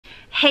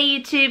Hey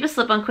YouTube, it's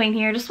Lip Balm Queen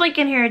here. Just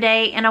weekend here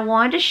today, and I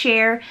wanted to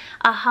share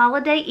a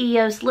holiday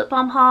EOS lip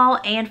balm haul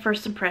and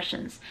first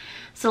impressions.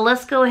 So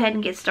let's go ahead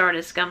and get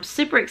started. I'm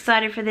super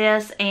excited for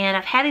this, and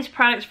I've had these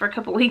products for a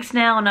couple weeks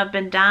now, and I've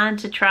been dying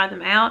to try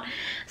them out.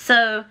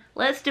 So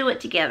let's do it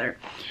together.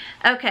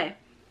 Okay,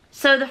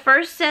 so the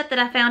first set that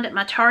I found at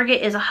my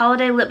Target is a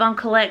holiday lip balm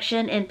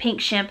collection in pink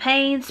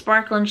champagne,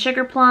 sparkling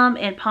sugar plum,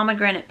 and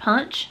pomegranate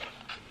punch.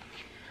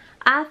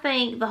 I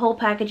think the whole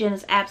packaging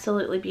is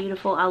absolutely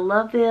beautiful. I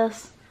love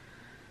this,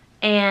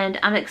 and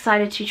I'm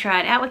excited to try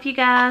it out with you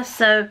guys.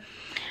 So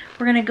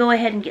we're going to go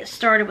ahead and get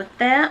started with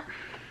that.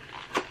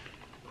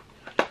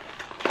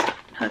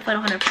 Hopefully I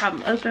don't have no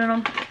problem opening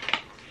them.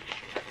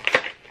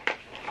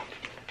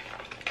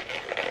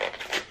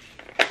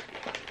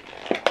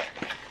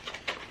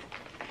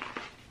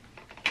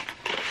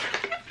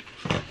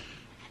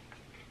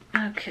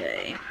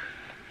 Okay.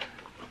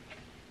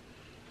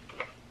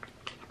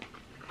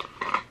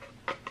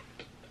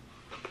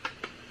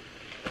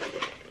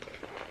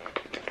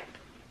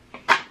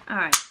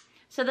 Alright,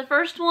 so the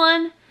first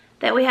one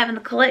that we have in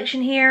the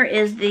collection here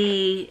is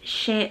the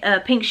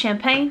pink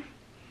champagne.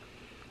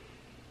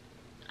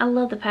 I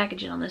love the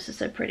packaging on this, it's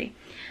so pretty.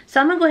 So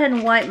I'm going to go ahead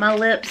and wipe my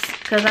lips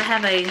because I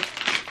have a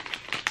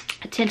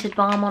tinted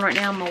balm on right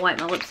now. I'm going to wipe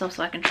my lips off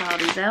so I can try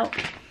these out.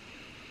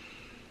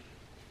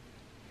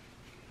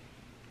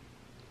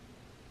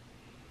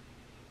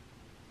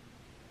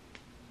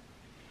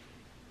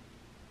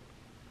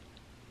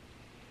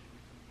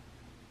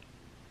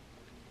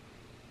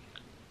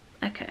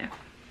 Okay,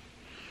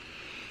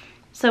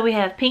 so we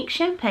have pink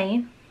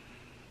champagne.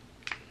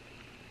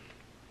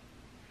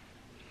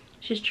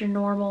 It's just your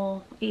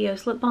normal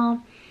EOS lip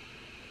balm.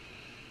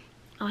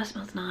 Oh, that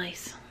smells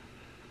nice.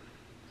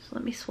 So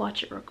let me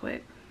swatch it real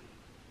quick.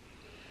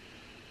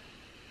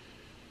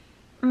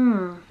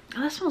 Oh,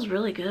 that smells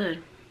really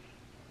good.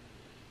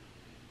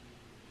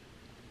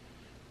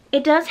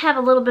 It does have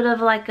a little bit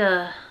of like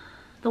the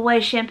way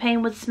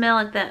champagne would smell,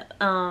 like that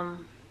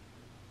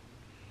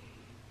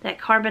that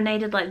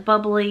carbonated, like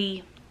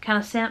bubbly kind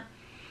of scent.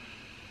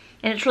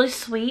 And it's really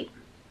sweet.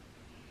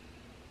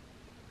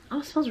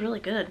 Oh, it smells really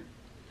good.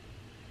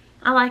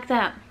 I like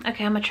that.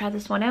 Okay, I'm gonna try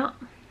this one out.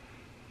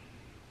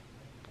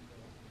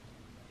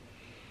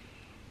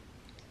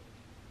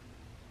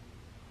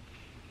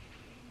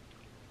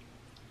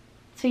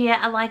 So yeah,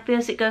 I like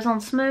this. It goes on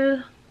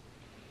smooth.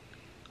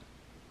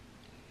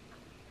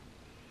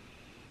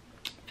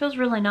 Feels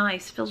really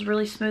nice. Feels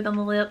really smooth on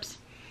the lips.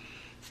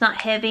 It's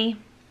not heavy.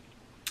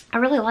 I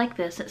really like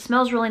this. It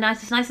smells really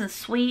nice. It's nice and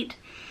sweet.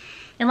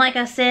 And like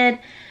I said,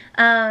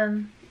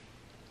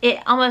 it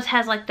almost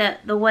has like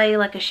the way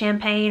like a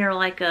champagne or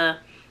like a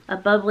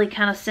bubbly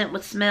kind of scent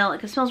would smell.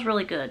 Like, it smells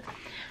really good.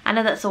 I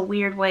know that's a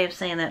weird way of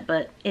saying that,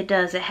 but it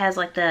does. It has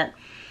like that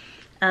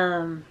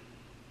that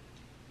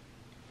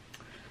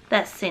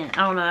scent.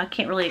 I don't know. I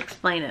can't really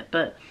explain it,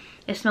 but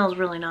it smells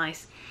really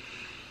nice.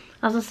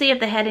 I was going to see if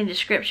they had any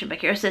description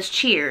back here. It says,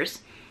 cheers.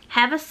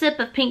 Have a sip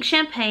of pink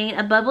champagne,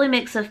 a bubbly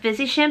mix of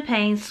fizzy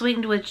champagne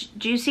sweetened with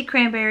juicy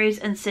cranberries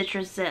and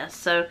citrus zest.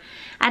 So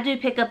I do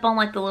pick up on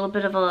like the little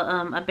bit of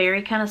a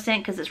berry kind of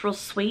scent because it's real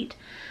sweet.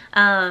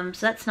 So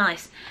that's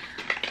nice.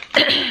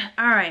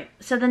 Alright,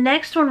 so the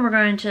next one we're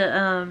going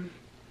to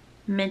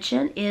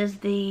mention is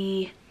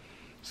the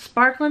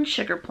sparkling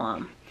sugar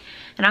plum.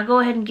 And I'll go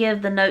ahead and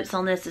give the notes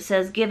on this. It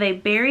says, give a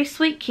berry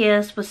sweet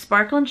kiss with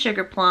sparkling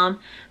sugar plum,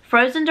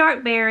 frozen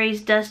dark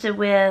berries dusted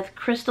with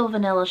crystal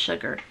vanilla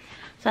sugar.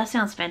 So that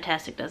sounds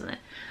fantastic, doesn't it?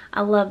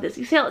 I love this.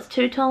 You see how it's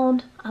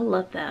two-toned? I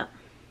love that.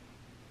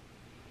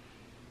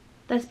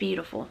 That's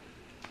beautiful.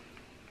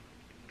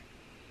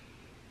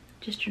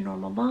 Just your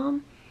normal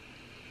balm.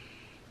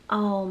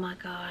 Oh my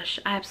gosh.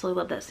 I absolutely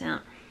love that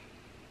scent.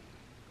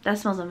 That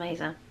smells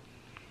amazing.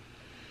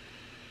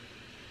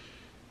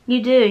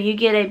 You do. You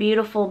get a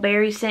beautiful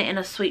berry scent and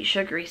a sweet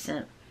sugary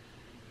scent.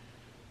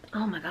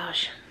 Oh my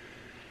gosh.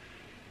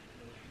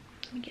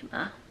 Let me get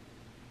my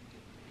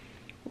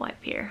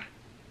wipe here.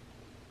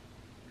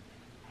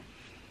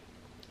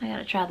 I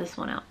gotta try this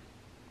one out.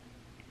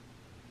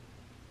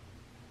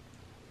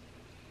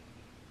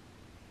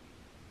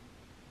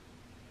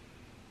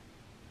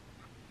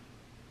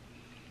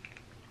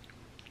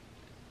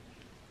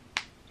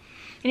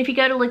 And if you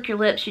go to lick your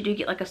lips, you do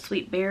get like a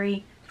sweet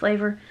berry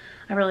flavor.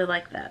 I really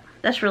like that.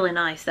 That's really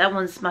nice. That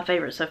one's my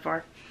favorite so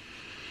far.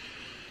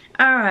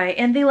 Alright,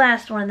 and the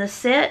last one in the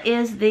set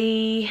is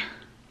the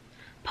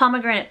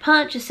pomegranate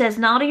punch. It says,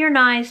 naughty or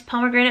nice,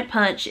 pomegranate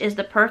punch is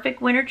the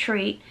perfect winter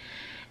treat.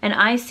 An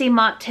icy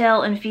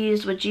mocktail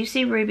infused with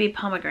juicy ruby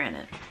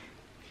pomegranate.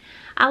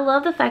 I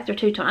love the fact they're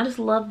two-tone. I just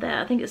love that.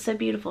 I think it's so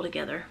beautiful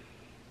together.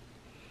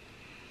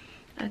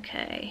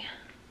 Okay.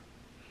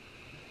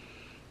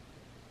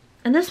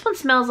 And this one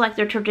smells like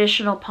their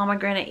traditional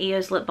pomegranate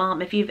EOS lip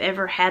balm, if you've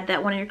ever had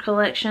that one in your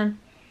collection.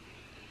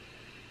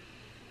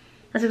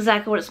 That's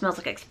exactly what it smells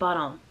like spot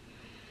on.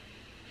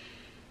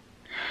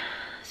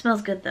 It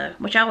smells good though,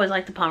 which I always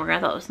like the pomegranate.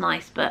 I thought it was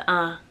nice, but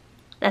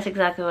that's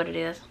exactly what it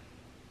is.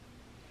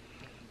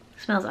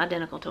 Smells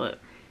identical to it.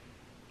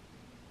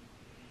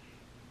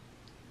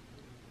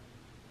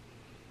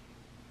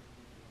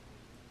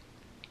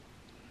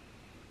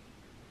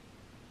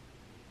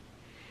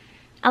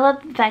 I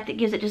love the fact it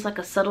gives it just like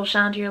a subtle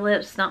shine to your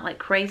lips. It's not like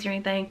crazy or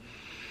anything.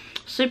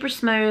 Super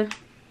smooth.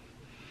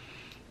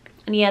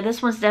 And yeah,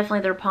 this one's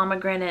definitely their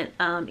pomegranate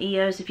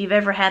EOS. If you've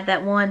ever had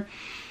that one,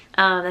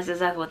 that's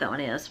exactly what that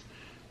one is.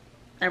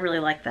 I really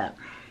like that.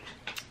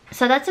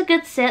 So that's a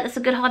good set. That's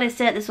a good holiday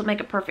set. This will make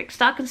a perfect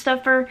stocking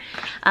stuffer.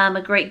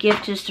 A great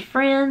gift just to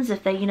friends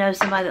if they, you know,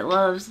 somebody that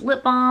loves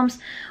lip balms,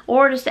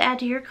 or just to add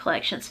to your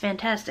collection. It's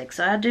fantastic.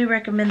 So I do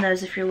recommend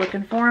those if you're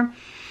looking for them.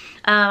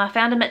 I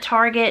found them at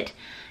Target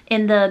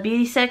in the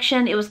beauty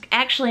section. It was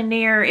actually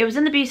near, it was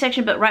in the beauty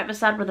section, but right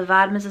beside where the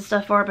vitamins and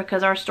stuff are,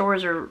 because our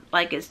stores are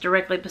like, it's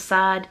directly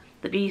beside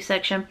the beauty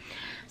section.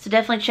 So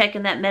definitely check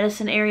in that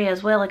medicine area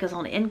as well, like it's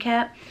on the end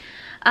cap.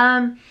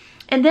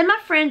 And then my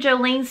friend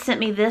Jolene sent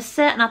me this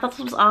set, and I thought this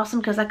was awesome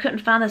because I couldn't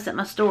find this at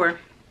my store.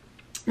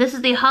 This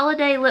is the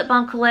Holiday Lip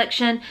Balm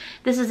Collection.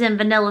 This is in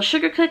Vanilla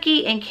Sugar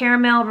Cookie and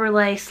Caramel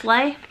Brulee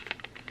Slay.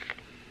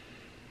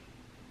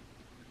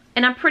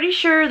 And I'm pretty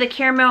sure the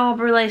Caramel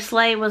Brulee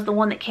Slay was the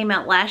one that came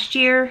out last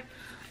year.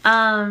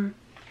 And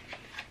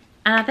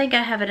I think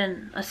I have it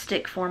in a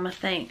stick form, I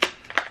think.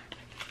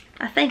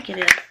 I think it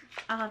is.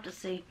 I'll have to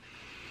see.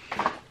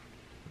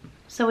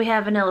 So we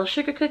have Vanilla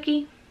Sugar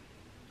Cookie.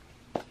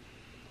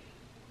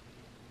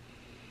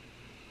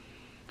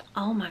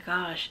 Oh my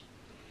gosh.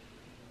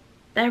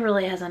 That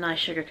really has a nice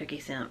sugar cookie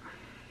scent.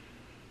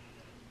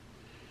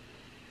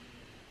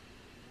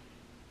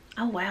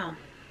 Oh wow.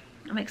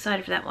 I'm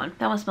excited for that one.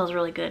 That one smells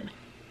really good.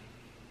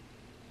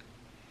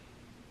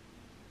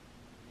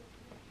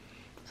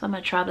 So I'm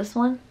going to try this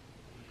one.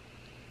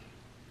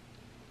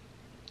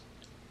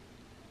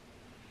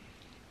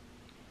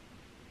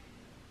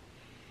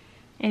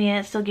 And yeah,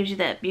 it still gives you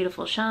that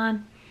beautiful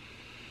shine.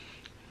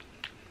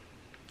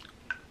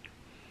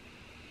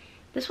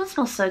 This one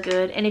smells so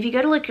good. And if you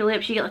go to lick your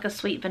lips, you get like a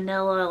sweet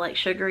vanilla, like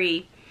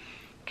sugary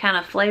kind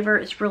of flavor.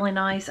 It's really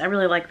nice. I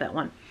really like that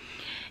one.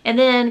 And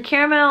then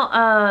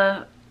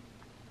caramel,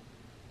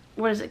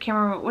 what is it?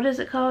 Caramel, what is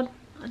it called?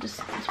 I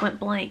just went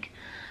blank.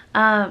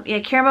 Yeah,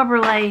 Caramel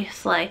Brulee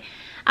Slay.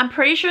 I'm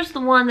pretty sure it's the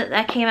one that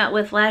I came out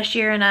with last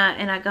year and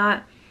I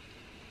got.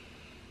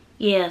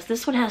 Yes,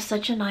 this one has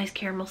such a nice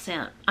caramel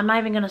scent. I'm not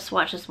even going to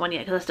swatch this one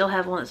yet because I still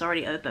have one that's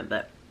already open,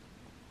 but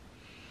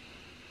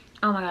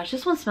oh my gosh,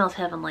 this one smells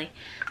heavenly.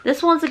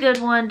 This one's a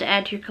good one to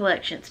add to your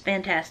collection. It's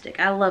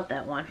fantastic. I love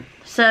that one.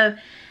 So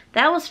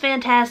that was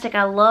fantastic.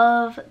 I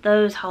love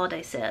those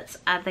holiday sets.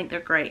 I think they're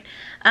great.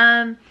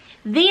 Then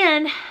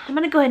I'm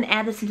going to go ahead and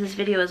add this into this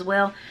video as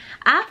well.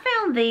 I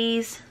found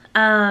these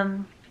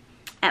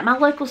at my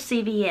local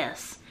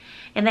CVS.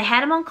 And they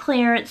had them on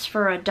clearance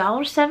for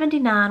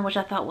 $1.79, which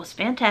I thought was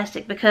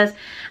fantastic because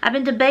I've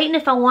been debating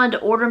if I wanted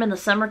to order them in the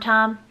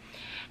summertime.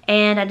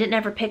 And I didn't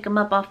ever pick them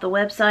up off the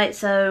website.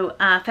 So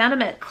I found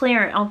them at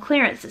on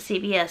clearance at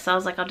CVS. So I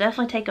was like, I'll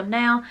definitely take them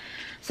now.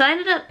 So I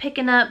ended up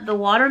picking up the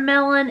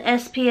Watermelon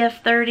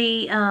SPF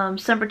 30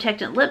 Sun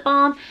Protectant Lip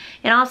Balm.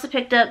 And I also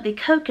picked up the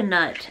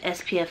Coconut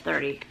SPF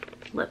 30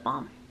 Lip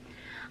Balm.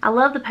 I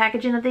love the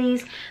packaging of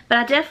these. But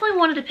I definitely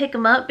wanted to pick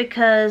them up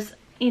because,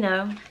 you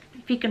know,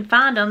 if you can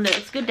find them,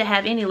 it's good to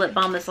have any lip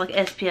balm that's like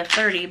SPF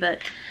 30, but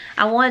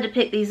I wanted to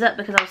pick these up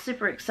because I was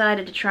super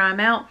excited to try them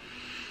out.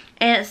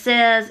 And it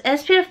says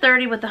SPF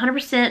 30 with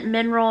 100%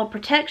 mineral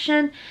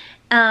protection,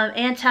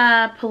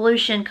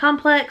 anti-pollution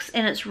complex,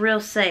 and it's real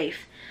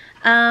safe.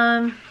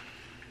 Let's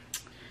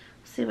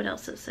see what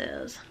else it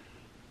says.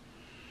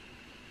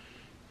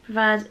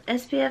 Provides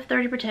SPF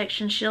 30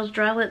 protection, shields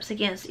dry lips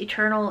against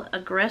eternal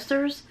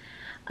aggressors.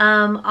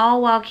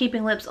 All while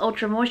keeping lips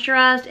ultra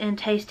moisturized and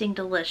tasting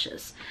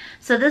delicious.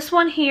 So this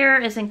one here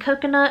is in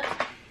coconut.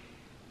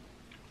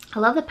 I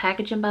love the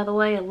packaging, by the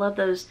way. I love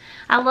those.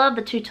 I love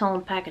the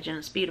two-tone packaging.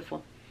 It's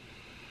beautiful.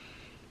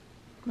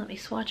 Let me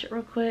swatch it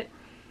real quick.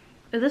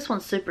 Oh, this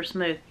one's super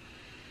smooth.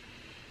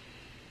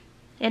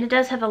 And it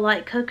does have a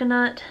light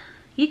coconut.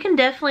 You can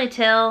definitely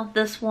tell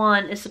this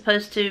one is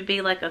supposed to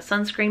be like a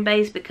sunscreen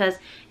base because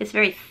it's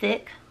very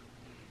thick.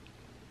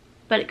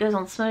 But it goes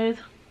on smooth.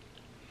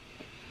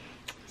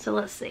 So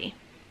let's see.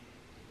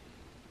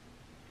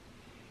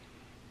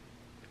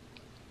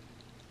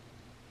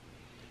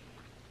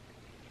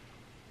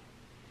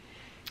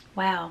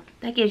 Wow,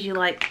 that gives you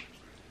like,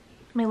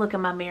 let me look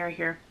in my mirror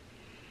here.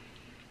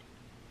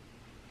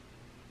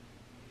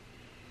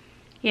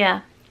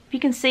 Yeah, if you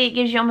can see, it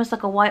gives you almost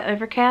like a white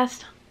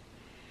overcast.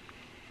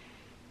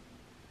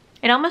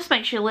 It almost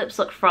makes your lips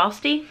look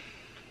frosty.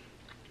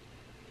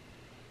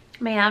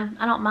 I mean,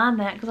 I don't mind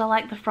that because I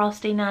like the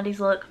frosty 90s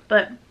look,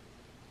 but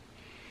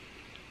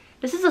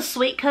this is a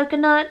sweet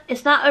coconut.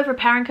 It's not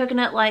overpowering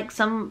coconut like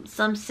some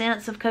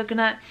scents of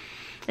coconut.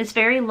 It's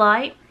very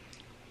light.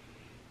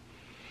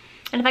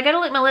 And if I go to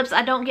lick my lips,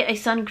 I don't get a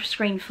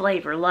sunscreen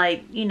flavor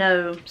like, you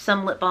know,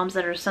 some lip balms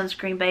that are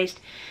sunscreen based.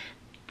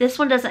 This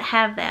one doesn't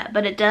have that,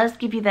 but it does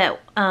give you that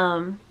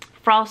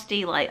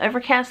frosty, like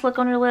overcast look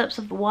on your lips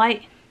of the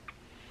white.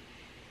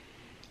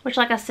 Which,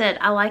 like I said,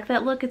 I like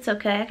that look. It's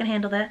okay. I can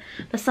handle that.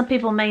 But some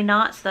people may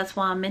not, so that's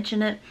why I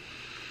mention it.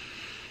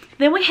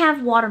 Then we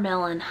have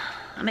Watermelon.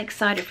 I'm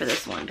excited for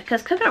this one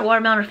because coconut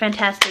watermelon are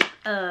fantastic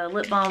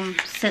lip balm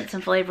scents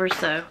and flavors,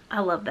 so I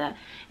love that.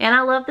 And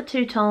I love the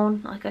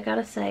two-tone, like I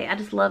gotta say. I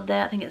just love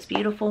that. I think it's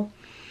beautiful.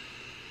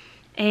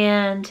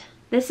 And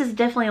this is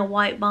definitely a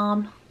white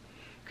balm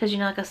because, you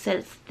know, like I said,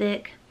 it's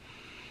thick.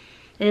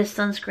 It is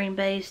sunscreen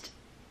based.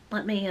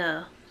 Let me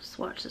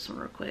swatch this one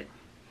real quick.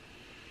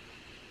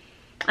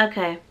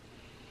 Okay.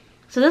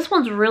 So this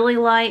one's really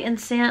light in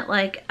scent.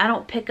 Like, I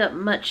don't pick up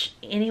much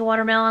any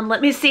watermelon.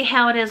 Let me see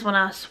how it is when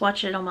I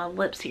swatch it on my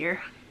lips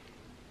here.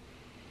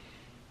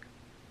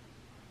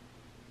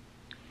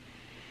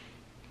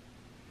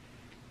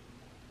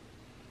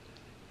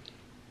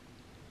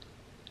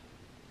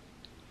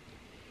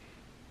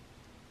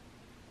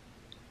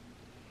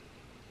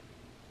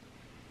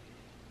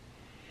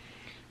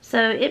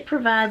 So it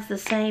provides the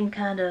same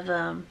kind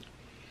of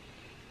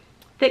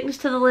thickness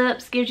to the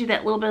lips, gives you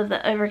that little bit of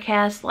the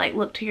overcast like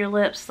look to your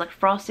lips, like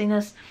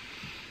frostiness.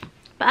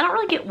 But I don't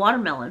really get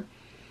watermelon.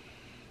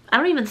 I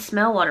don't even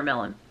smell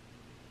watermelon.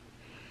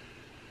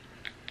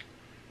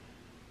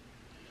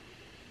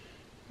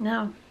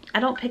 No,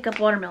 I don't pick up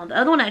watermelon. The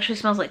other one actually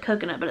smells like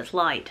coconut, but it's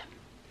light.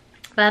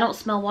 But I don't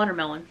smell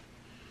watermelon.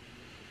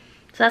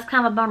 So that's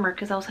kind of a bummer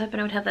because I was hoping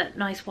I would have that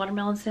nice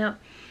watermelon scent.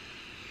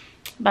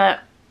 But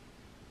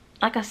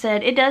like I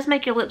said, it does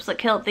make your lips look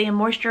healthy and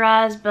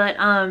moisturized, but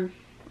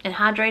and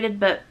hydrated,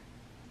 but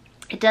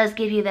it does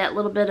give you that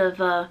little bit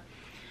of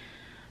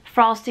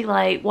frosty,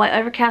 like white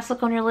overcast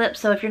look on your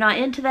lips. So if you're not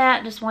into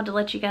that, just wanted to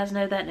let you guys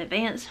know that in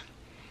advance.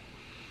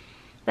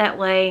 That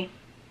way,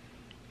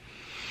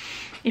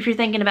 if you're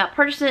thinking about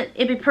purchasing it,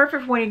 it'd be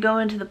perfect for when you're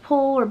going to the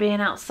pool or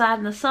being outside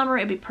in the summer.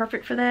 It'd be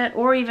perfect for that,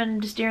 or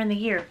even just during the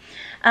year.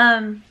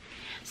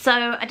 So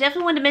I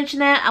definitely wanted to mention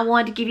that. I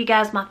wanted to give you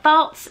guys my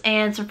thoughts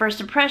and some first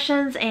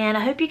impressions, and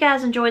I hope you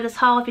guys enjoyed this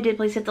haul. If you did,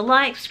 please hit the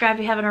like, subscribe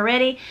if you haven't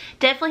already.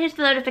 Definitely hit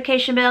the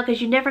notification bell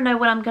because you never know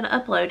when I'm going to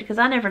upload, because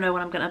I never know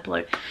when I'm going to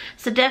upload.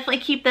 So definitely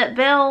keep that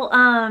bell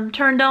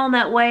turned on,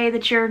 that way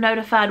that you're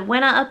notified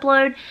when I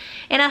upload.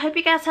 And I hope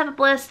you guys have a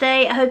blessed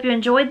day. I hope you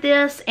enjoyed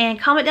this, and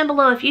comment down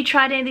below if you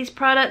tried any of these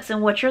products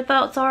and what your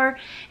thoughts are.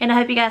 And I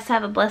hope you guys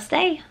have a blessed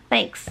day.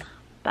 Thanks.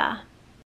 Bye.